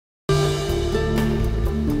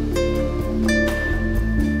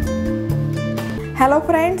Hello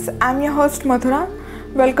friends, I am your host Madhura.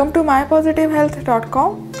 Welcome to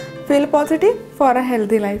mypositivehealth.com. Feel positive for a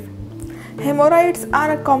healthy life. Hemorrhoids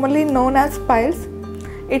are commonly known as piles.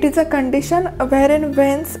 It is a condition wherein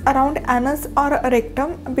veins around anus or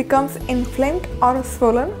rectum becomes inflamed or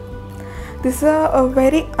swollen. This is a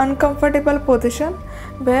very uncomfortable position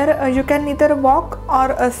where you can neither walk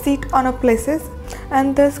or sit on a places,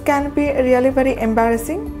 and this can be really very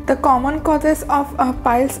embarrassing. The common causes of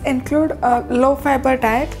piles include low fiber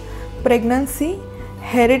diet, pregnancy,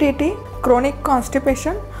 heredity, chronic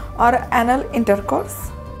constipation or anal intercourse.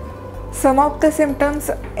 Some of the symptoms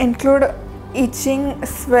include itching,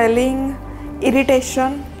 swelling,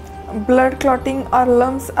 irritation, blood clotting or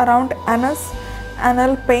lumps around anus,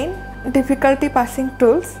 anal pain, difficulty passing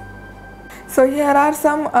stools. So here are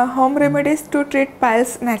some home remedies to treat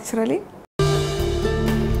piles naturally.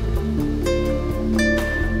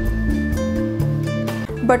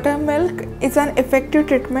 Buttermilk is an effective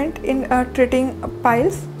treatment in treating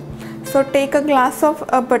piles. So take a glass of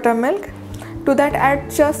buttermilk. To that add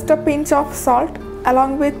just a pinch of salt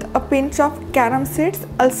along with a pinch of carom seeds,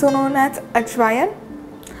 also known as Ajwain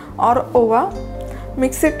or ova.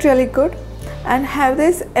 Mix it really good and have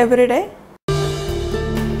this every day.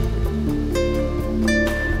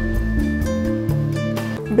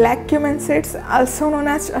 Black cumin seeds, also known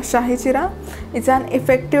as Shahi Jeera, is an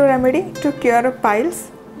effective remedy to cure piles.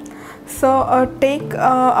 So take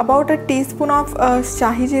about a teaspoon of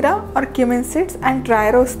Shahi Jeera or cumin seeds and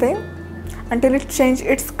dry roast them until it changes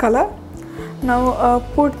its color. Now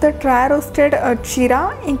put the dry roasted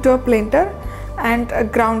Jeera into a blender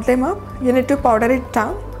and ground them up. You need to powder it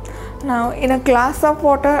down. Now in a glass of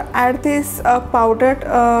water add this powdered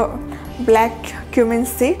black cumin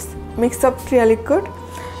seeds, mix up really good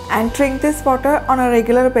and drink this water on a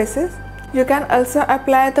regular basis. You can also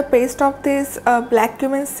apply the paste of these black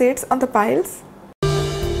cumin seeds on the piles.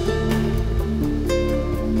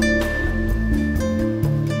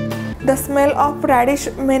 The smell of radish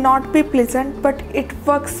may not be pleasant, but it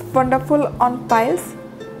works wonderful on piles.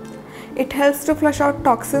 It helps to flush out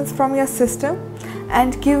toxins from your system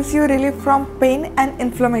and gives you relief from pain and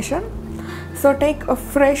inflammation. So take a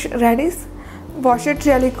fresh radish, wash it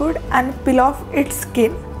really good and peel off its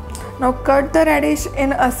skin. Now cut the radish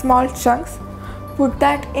in small chunks. Put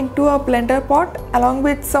that into a blender pot along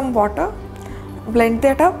with some water. Blend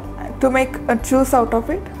that up to make a juice out of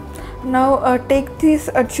it. Now take this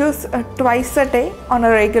juice twice a day on a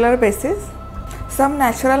regular basis. Some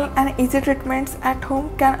natural and easy treatments at home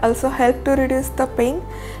can also help to reduce the pain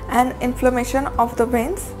and inflammation of the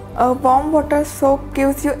veins. A warm water soak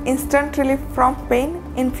gives you instant relief from pain,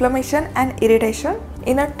 inflammation and irritation.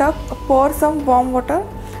 In a tub, pour some warm water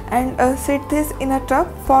and sit this in a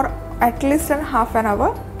tub for at least half an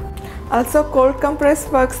hour. Also cold compress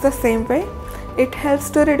works the same way. It helps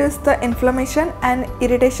to reduce the inflammation and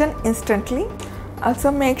irritation instantly.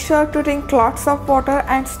 Also make sure to drink lots of water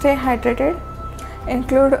and stay hydrated.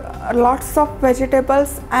 Include lots of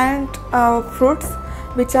vegetables and fruits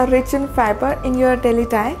which are rich in fiber in your daily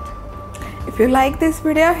diet. If you like this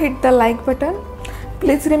video, hit the like button.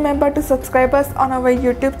 Please remember to subscribe us on our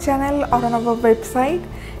YouTube channel or on our website.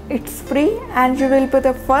 It's free and you will be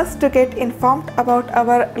the first to get informed about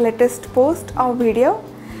our latest post or video.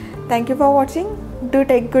 Thank you for watching. Do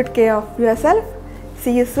take good care of yourself.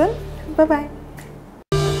 See you soon. Bye bye.